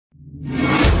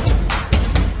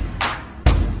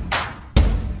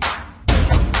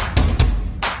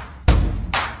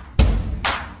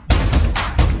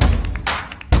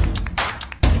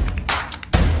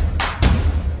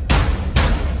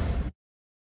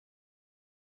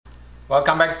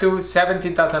Welcome back to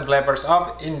 17,000 Flavors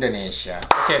of Indonesia.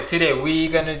 Okay, today we're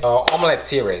gonna do omelette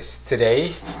series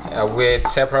today with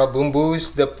several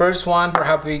bumbus. The first one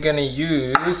perhaps we're gonna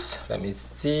use, let me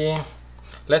see,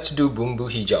 let's do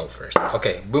bumbu hijau first.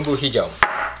 Okay, bumbu hijau.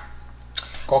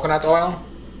 Coconut oil.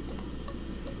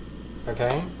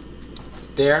 Okay, it's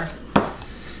there.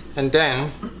 And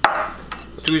then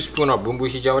 2 spoons of bumbu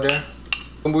hijau there.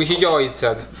 Bumbu hijau is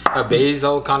a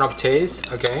basil kind of taste.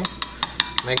 Okay,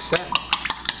 mix it.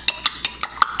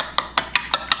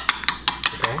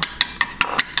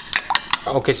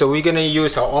 Okay, so we're gonna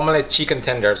use our omelette chicken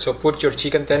tender. So put your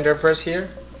chicken tender first here.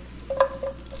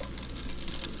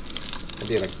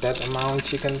 Maybe like that amount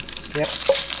chicken. Yep.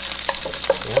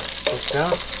 Yep. Put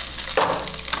that.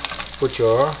 Put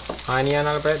your onion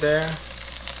a little bit there.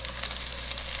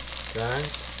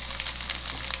 Guys.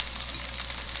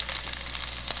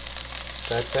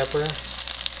 Black pepper.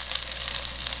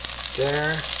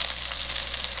 There.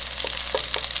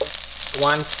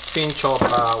 1 pinch of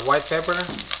white pepper.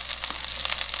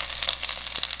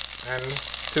 And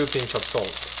 2 pinch of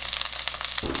salt.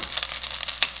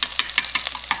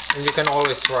 And you can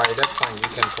always try, that's fine, you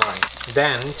can try.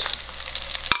 Then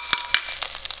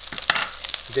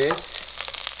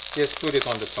this, just put it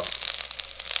on the top.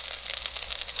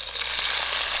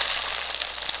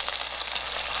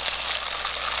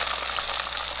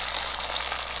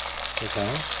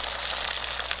 Okay.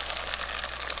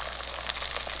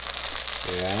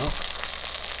 Yeah.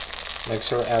 Make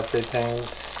sure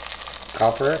everything's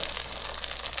covered.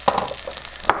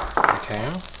 Okay.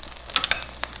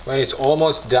 When it's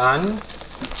almost done,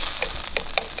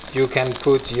 you can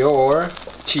put your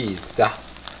cheese.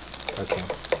 Okay.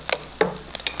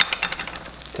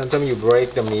 Sometimes you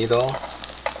break the middle.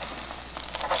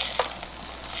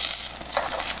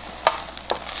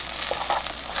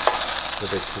 A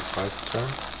bit too faster.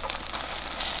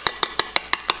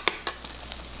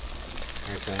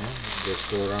 Okay, just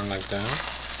go around like that.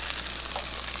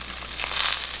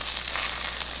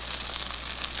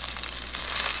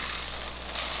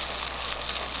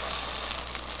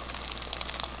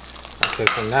 Okay,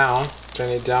 so now turn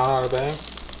it down a little bit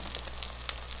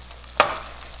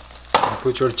and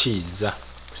put your cheese.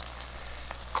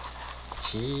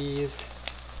 Cheese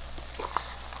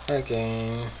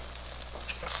again.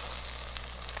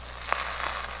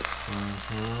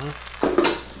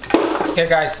 Okay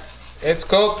guys, it's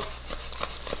cooked.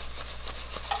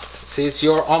 This is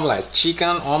your omelette,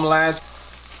 chicken omelette.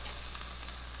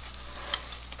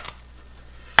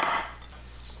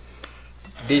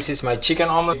 This is my chicken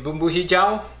omelette, bumbu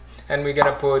hijau, and we're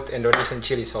gonna put Indonesian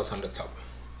chili sauce on the top.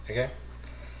 Okay,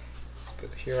 let's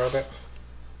put it here a bit.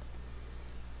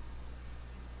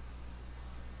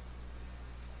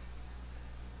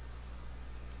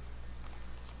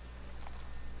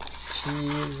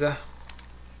 Cheese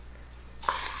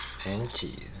and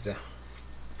cheese.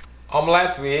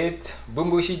 Omelette with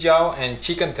bumbu hijau and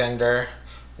chicken tender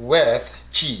with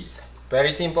cheese.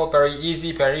 Very simple, very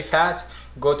easy, very fast.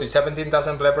 Go to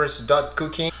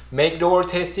 17,000flavors.cooking. Make the world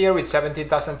tastier with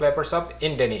 17,000 flavors of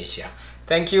Indonesia.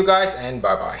 Thank you guys and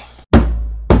bye bye.